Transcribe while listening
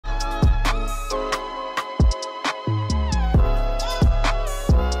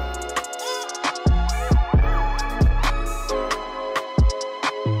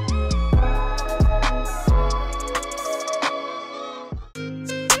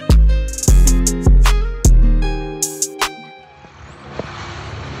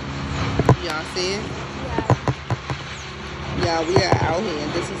Yeah, we are out here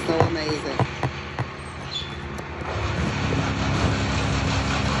and this is so amazing.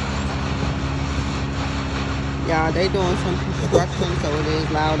 Yeah, they doing some construction, so it is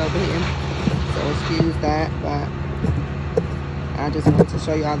loud over here. So excuse that, but I just wanted to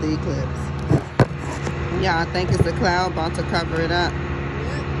show y'all the eclipse. Yeah, I think it's the cloud about to cover it up.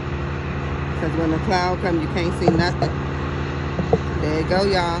 Because when the cloud comes, you can't see nothing. There you go,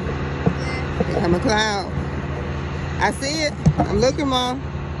 y'all. Here come a cloud. I see it. I'm looking, Mom.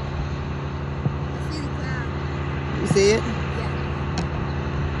 I see the cloud. You see it? Yeah.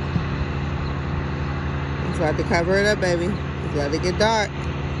 It's about to cover it up, baby. It's about to get dark.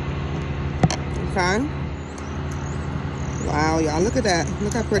 Okay? Wow, y'all, look at that.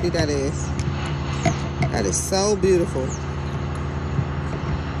 Look how pretty that is. That is so beautiful.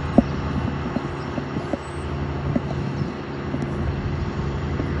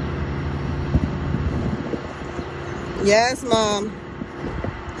 Yes, Mom.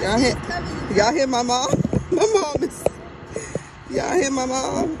 Y'all hear my mom? My mom is... Y'all hear my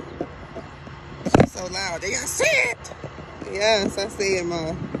mom? She's so loud. Y'all see it? Yes, I see it,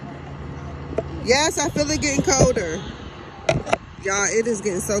 Mom. Yes, I feel it getting colder. Y'all, it is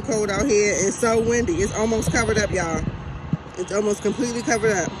getting so cold out here. It's so windy. It's almost covered up, y'all. It's almost completely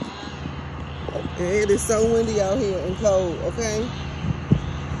covered up. And it is so windy out here and cold, okay?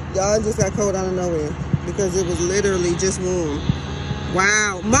 Y'all, just got cold out of nowhere because it was literally just warm.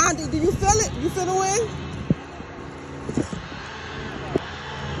 Wow. Mondi, do you feel it? You feel the wind?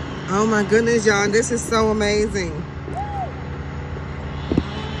 Oh my goodness, y'all. This is so amazing.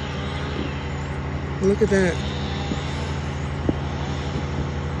 Look at that.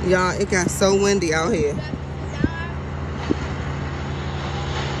 Y'all, it got so windy out here.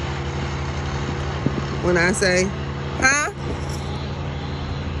 When I say, huh?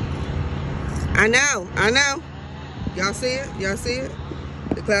 I know. Y'all see it? Y'all see it?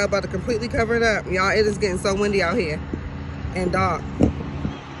 The cloud about to completely cover it up. Y'all, it is getting so windy out here and dark.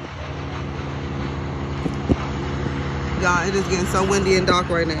 Y'all, it is getting so windy and dark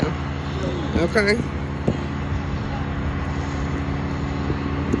right now. Okay?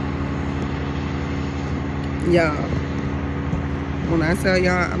 Y'all, when I tell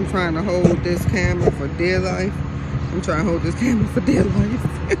y'all I'm trying to hold this camera for dear life, I'm trying to hold this camera for dear life.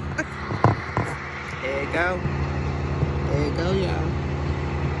 There you go. There you go, y'all.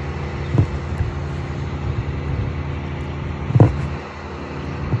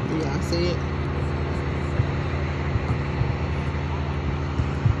 Y'all see it?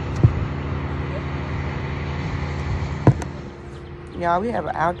 Y'all, we have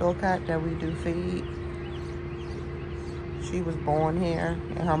an outdoor cat that we do feed. She was born here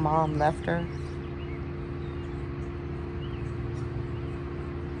and her mom left her.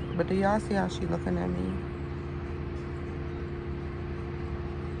 But do y'all see how she looking at me?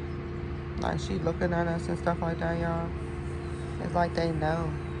 Like she looking at us and stuff like that, y'all. It's like they know.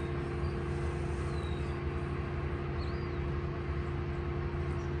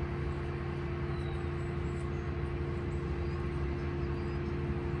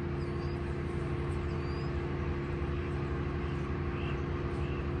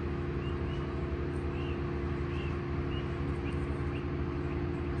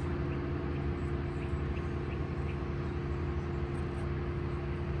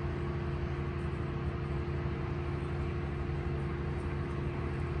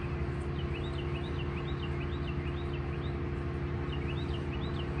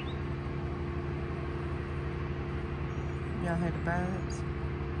 Y'all hear the birds?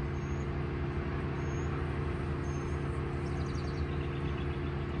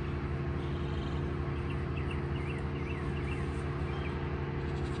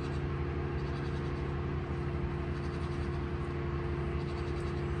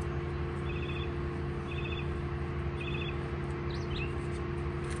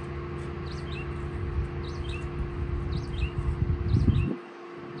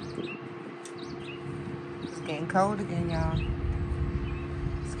 It's getting cold again, y'all.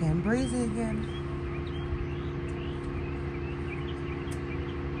 It's getting breezy again.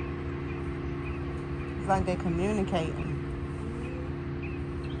 It's like they're communicating.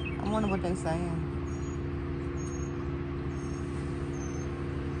 I wonder what they're saying.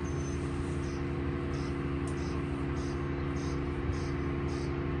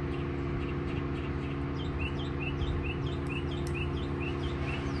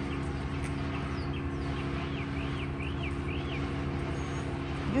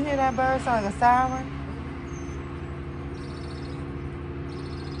 You hear that bird sound like a siren?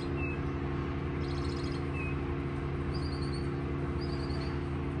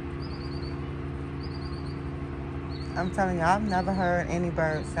 I'm telling you, I've never heard any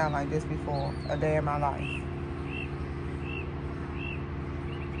bird sound like this before a day in my life.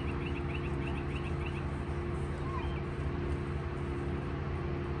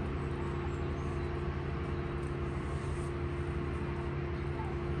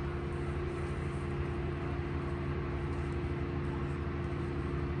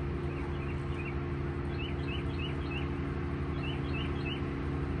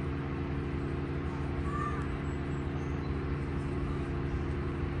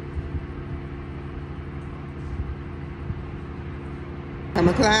 I'm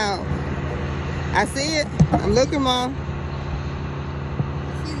a cloud. I see it. I'm looking, Mom.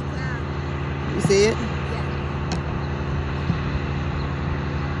 I see the cloud. You see it? Yeah.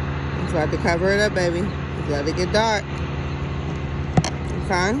 It's about to cover it up, baby. It's about to get dark.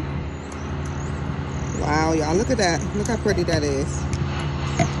 Okay. Wow, y'all, look at that. Look how pretty that is.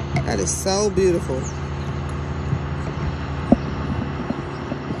 That is so beautiful.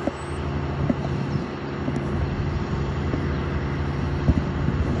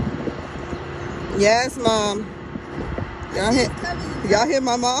 Yes, Mom. Y'all hear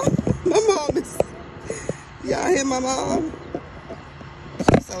my mom? My mom is... Y'all hear my mom?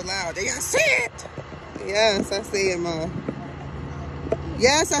 She's so loud. Y'all see it? Yes, I see it, Mom.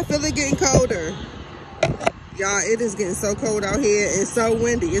 Yes, I feel it getting colder. Y'all, it is getting so cold out here. It's so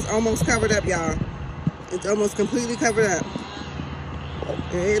windy. It's almost covered up, y'all. It's almost completely covered up.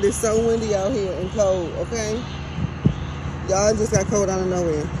 And it is so windy out here and cold, okay? Y'all just got cold out of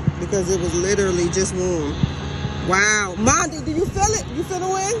nowhere because it was literally just warm. Wow. Mom, do you feel it? You feel the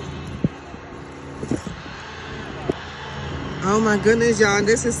wind? Oh my goodness, y'all.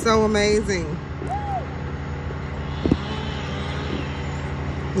 This is so amazing.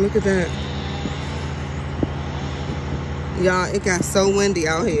 Look at that. Y'all, it got so windy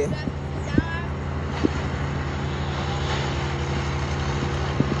out here.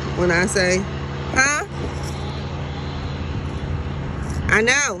 When I say, huh? I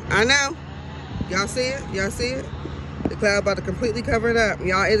know. Y'all see it? Y'all see it? The cloud about to completely cover it up.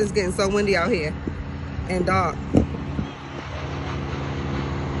 Y'all, it is getting so windy out here and dark.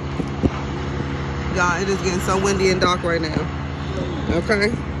 Y'all, it is getting so windy and dark right now.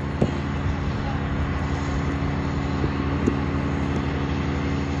 Okay?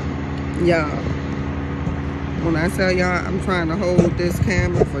 Y'all, when I tell y'all I'm trying to hold this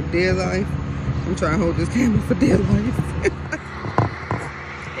camera for dear life, I'm trying to hold this camera for dear life.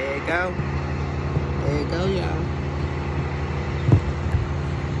 There you go. There you go, y'all.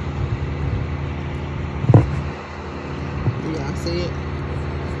 Y'all see it?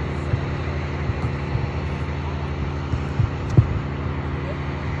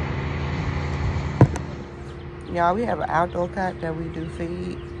 Y'all, we have an outdoor cat that we do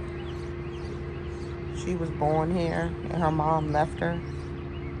feed. She was born here and her mom left her.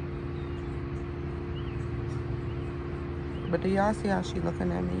 But do y'all see how she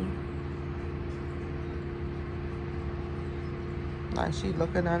looking at me? Like she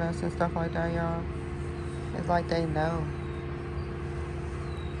looking at us and stuff like that, y'all. It's like they know.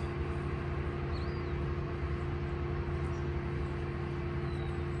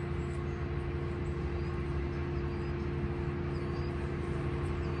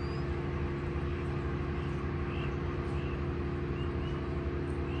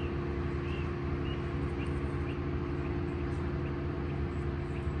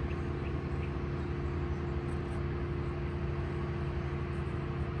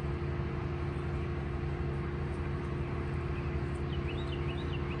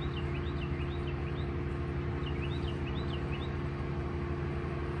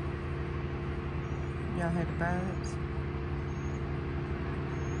 Y'all hear the birds?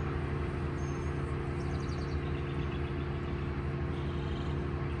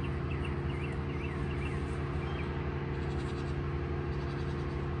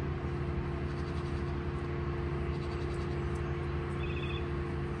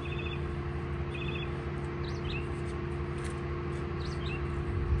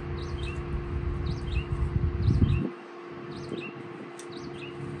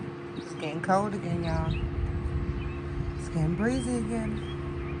 It's getting cold again, y'all. It's getting breezy again.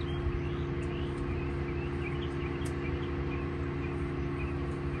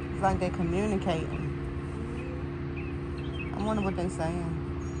 It's like they're communicating. I wonder what they're saying.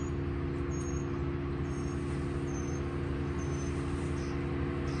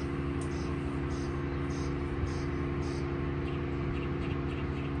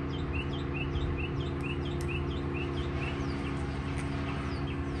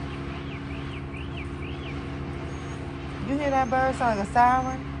 You hear that bird sound like a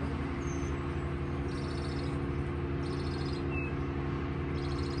siren?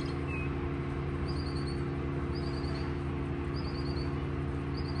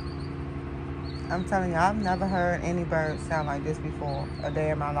 I'm telling you, I've never heard any bird sound like this before a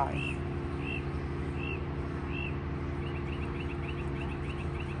day in my life.